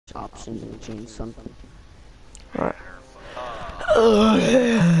options and change something. Alright.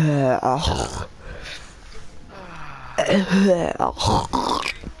 Okay.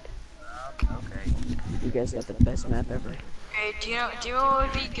 You guys got the best map ever. Hey, do you know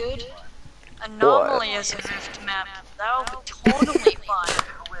what would be good? What? Anomaly as a rift map. That would be totally fun.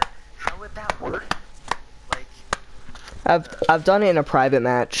 How would that work? Like, I've done it in a private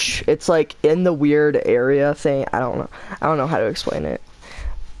match. It's like in the weird area thing. I don't know how to explain it.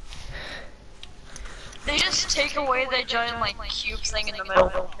 They just take away that giant like cube thing in the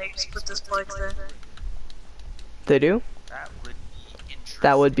middle. They just put this spikes there. They do? that would be interesting.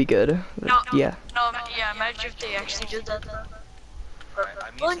 That would be good. No, Yeah. no, yeah. Imagine if they actually did that though.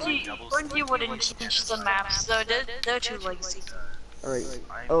 Bungie wouldn't change the maps, so they're too lazy. Alright.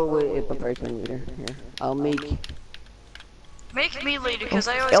 Oh wait, preparation leader. Here. I'll make. Make me leader, because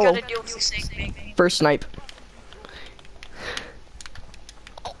I always Hello. gotta deal with the same thing. First snipe.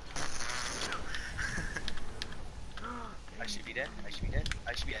 I should be dead. I should be dead.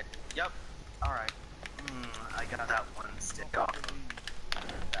 I should be dead. Yup. Alright. I got that one stick off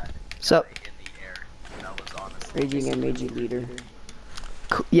of that So- guy in the air. That was honestly. Raging and Magi leader.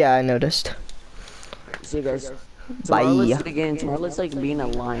 Yeah, I noticed. See you guys. Bye. Tomorrow let's begin. Tomorrow let's like being a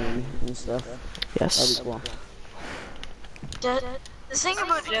lion and stuff. That'd Yes. be cool. The thing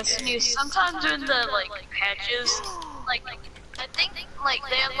about Destiny is sometimes in the like patches, like I think like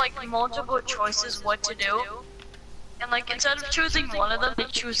they have like multiple choices what to do, and like instead of choosing one of them, they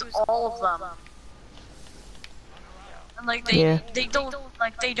choose all of them. And like Yeah. they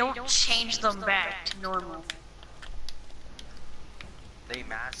don't change them back to normal. They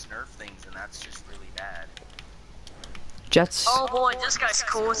mass nerf things, and that's just really bad. Jets. Oh boy, this guy's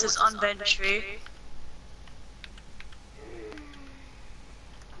cool with his unbent tree.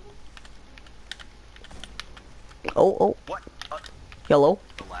 Oh. What? Yellow.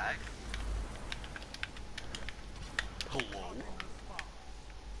 The lag? Hello?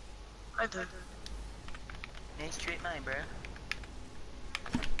 I did. Nice straight mine, bro.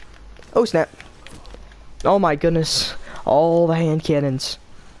 Oh snap. Oh my goodness. All the hand cannons.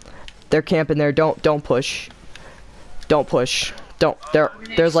 They're camping there. Don't push. Don't push. Don't.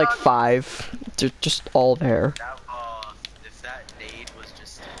 There's like 5. They're just all there. That, if that nade was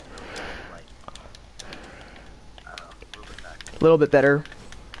just like, I don't know, a little bit back. A little bit better.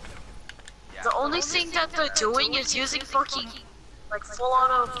 Yeah. The only thing that they're doing is using fucking like full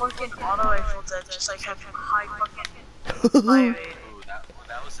auto fucking auto rifles that just like have high fucking fire rate. Ooh,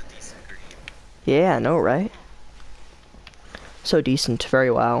 that was a decent green. Yeah, I know, right? So decent. Very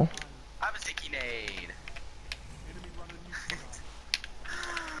wow. I have a sticky nade.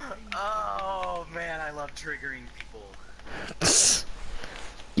 Oh man, I love triggering people.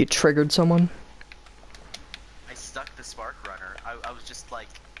 You triggered someone? I stuck the spark runner. I was just like,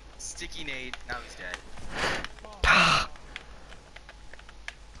 sticky nade, now he's dead.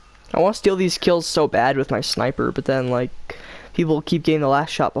 I want to steal these kills so bad with my sniper, but then like people keep getting the last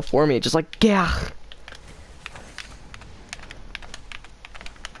shot before me. Just like, yeah.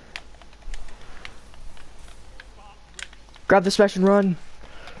 Grab the smash and run.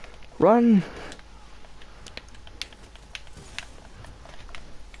 Run.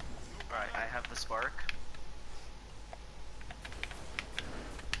 Alright, I have the spark.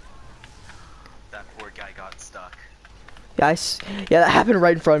 That poor guy got stuck. Yeah, yeah, that happened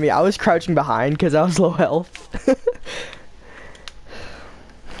right in front of me. I was crouching behind because I was low health.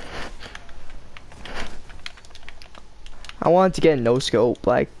 I wanted to get a no scope,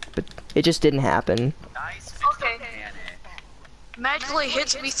 like, but it just didn't happen. Nice fix Okay. the panic. Magically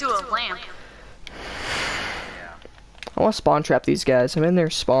hits me through a lamp. Yeah, I want to spawn trap these guys. I'm in their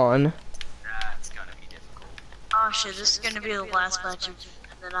spawn. that's gonna be difficult. Oh shit, this is gonna be the last match and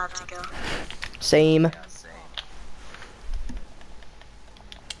then I have to go. Same. Yeah, same.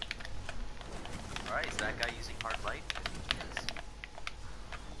 Alright, is that guy using hard light? Yes.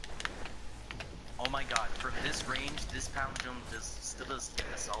 Oh my god, from this range, this pound jump still does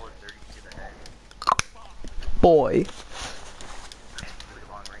a solid 30 to the head. Boy. That's really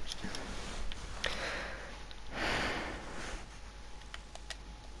long range too.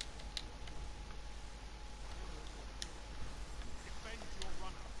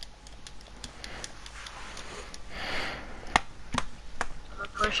 I'm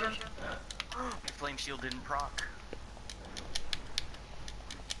pushing. My flame shield didn't proc.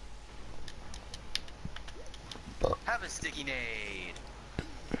 Have a sticky nade.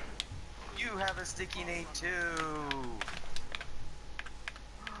 You have a sticky nade too.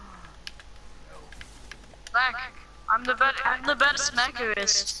 Back. I'm the best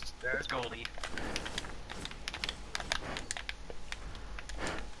smackerist. There's Goldie.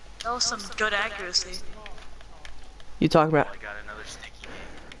 That was some good accuracy. You talking about? I got another sticky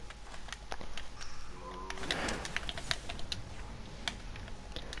nade.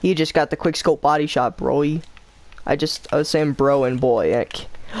 You just got the quick scope body shot, broy. I was saying bro and boy.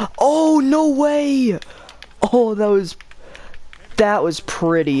 Oh, no way! Oh, that was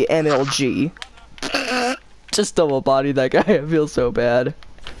pretty MLG. Just double body that guy. I feel so bad.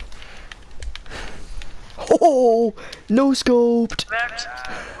 Oh, no scoped. That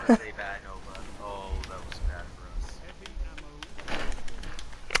was a bad Nova. Oh, that was bad for us.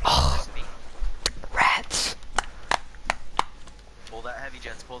 Oh, rats. Pull that heavy,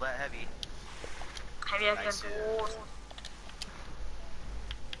 Jets. Pull that heavy. Heavy again. Nice.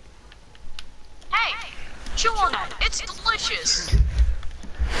 Hey! Chew on that. It's delicious.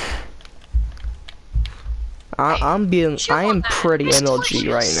 I am pretty It's MLG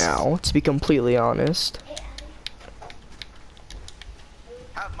right delicious. now, to be completely honest.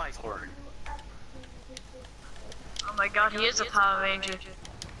 Have my sword. Oh my god, he is a Power Ranger.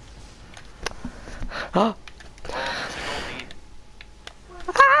 Oh. Oh, there's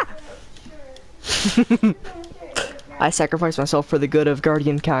a goldie. I sacrificed myself for the good of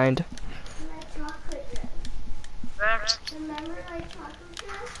Guardian kind. Fact.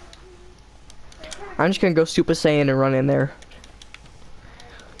 I'm just gonna go Super Saiyan and run in there.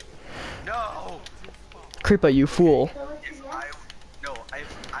 No! Creepa, you fool.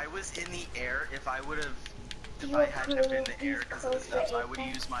 If I was in the air, if I had jumped in the air because of the steps, I would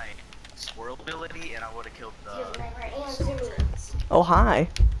have used my swirl ability and I would have killed the Oh, hi.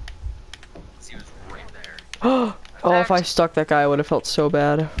 he was right there. Oh, if I stuck that guy, I would have felt so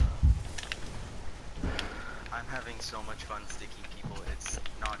bad. I'm having so much fun sticking people, it's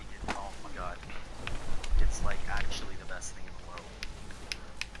not even, oh my god. It's like actually the best thing in the world.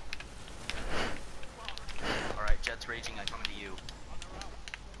 Alright, Jet's raging, I come to you.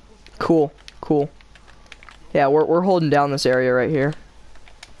 Cool, cool. Yeah, we're holding down this area right here.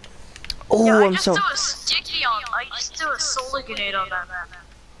 Oh, Yeah, I I'm just so. threw a sticky on. I just threw a solar grenade on that man.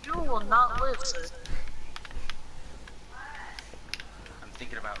 You will not live, sir. I'm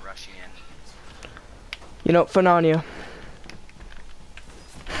thinking about rushing in. You know, Fanania.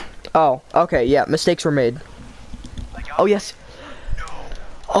 Oh, okay, yeah, mistakes were made. I got Oh, yes. No!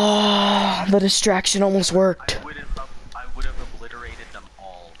 Oh, the distraction almost worked. I would have obliterated them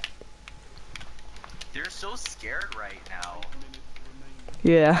all. They're so scared right now.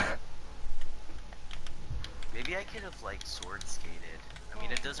 Yeah. Maybe I could have like sword skated. I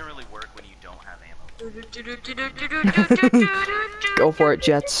mean, it doesn't really work when you don't have ammo. Go for it,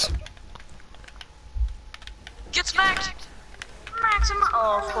 Jets. Get smacked! Maximum.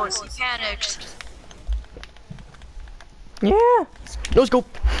 Oh, of course, he panicked. Yeah. No scope.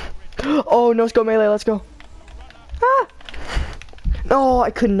 Oh, no scope melee. Let's go. Ah. No,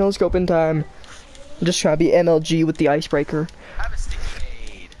 I couldn't no scope in time. I'm just trying to be MLG with the icebreaker. Have a sticky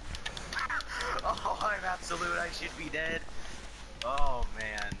nade. Oh, I'm absolute. I should be dead. Oh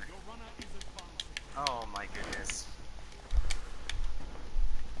man. Oh my goodness.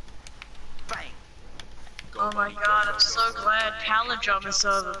 Bang. Go, Oh my buddy, go, god, go, I'm go, so go. glad Palindrome is so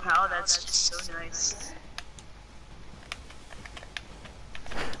overpowered. That's just so nice.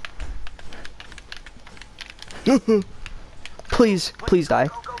 Please, please die.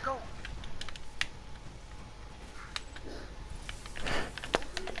 Go, go, go.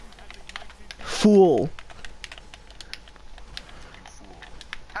 Fool. Fool.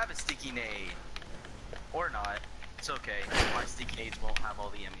 Have a sticky nade. Or not. It's okay. My sticky nades won't have all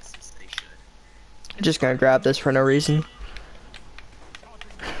the enemies they should. I'm just gonna grab this for no reason.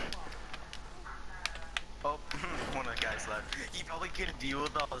 Oh, one of the guys left. He probably couldn't deal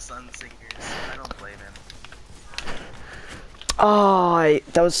with all the sun singers. I don't blame him. Oh,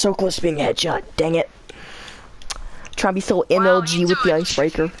 that was so close to being a headshot. Dang it. Trying to be so MLG with the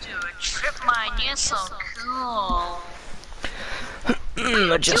icebreaker. Do a trip mine, you're so cool.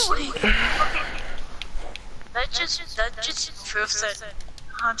 Just. That just proves that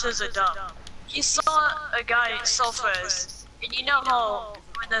hunters are dumb. You saw a guy self-res, and you know how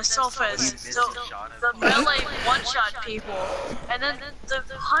when the self-res, the melee one-shot people, and then the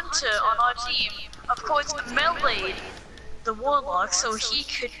hunter on our team, of course, meleeed the warlock, so he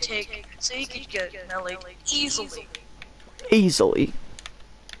could get melee easily. Easily.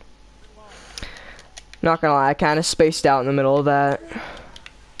 Not gonna lie, I kinda spaced out in the middle of that.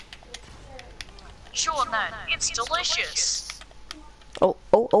 Sure, man, it's delicious. Oh,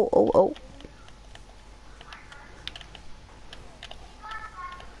 oh, oh, oh, oh.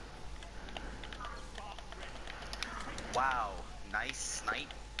 Wow. Nice snipe,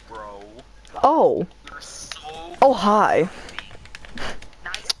 bro. Oh. You're so Oh, hi.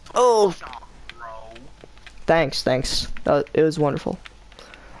 nice Oh, Bro. thanks. It was wonderful.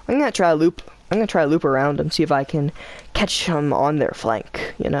 I'm gonna try a loop. I'm gonna try a loop around them, see if I can catch them on their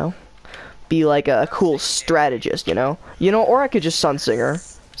flank. You know, be like a cool strategist. You know, or I could just Sunsinger.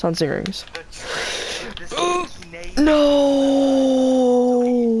 Sunsingerings. No.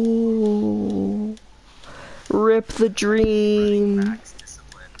 Rip the dream.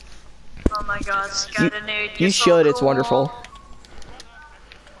 Oh my god, Scatinade, You so should. It's cool. wonderful.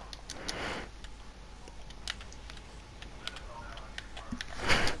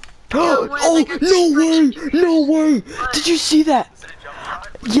 Oh, no way! Did you see that?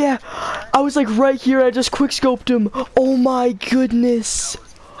 Yeah, I was like right here, I just quick scoped him. Oh my goodness.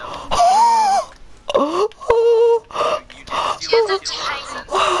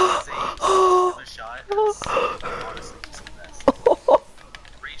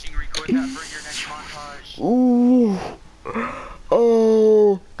 Ooh.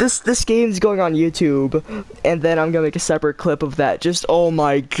 Oh, this game's going on YouTube, and then I'm gonna make a separate clip of that. Just oh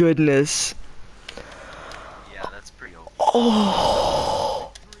my goodness. Yeah, that's pretty old.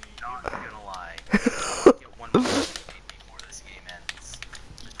 Oh. Not gonna lie. Get one more before this game ends.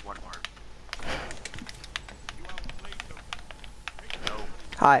 Just one more. No.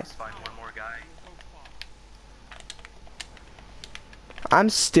 Hi. Let's find one more guy. I'm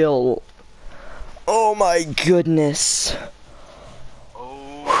still. Oh my goodness.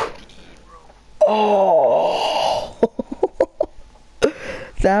 Oh, bro. Oh.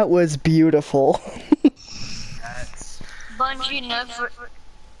 That was beautiful. That's Bungie nerf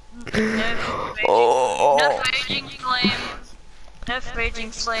raging flame. Nerf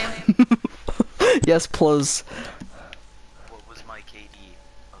raging flame. Yes, please. what was my KD?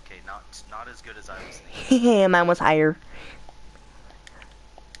 Okay, not as good as I was thinking. Mine was higher.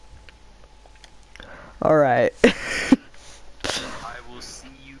 Alright. I will see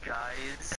you guys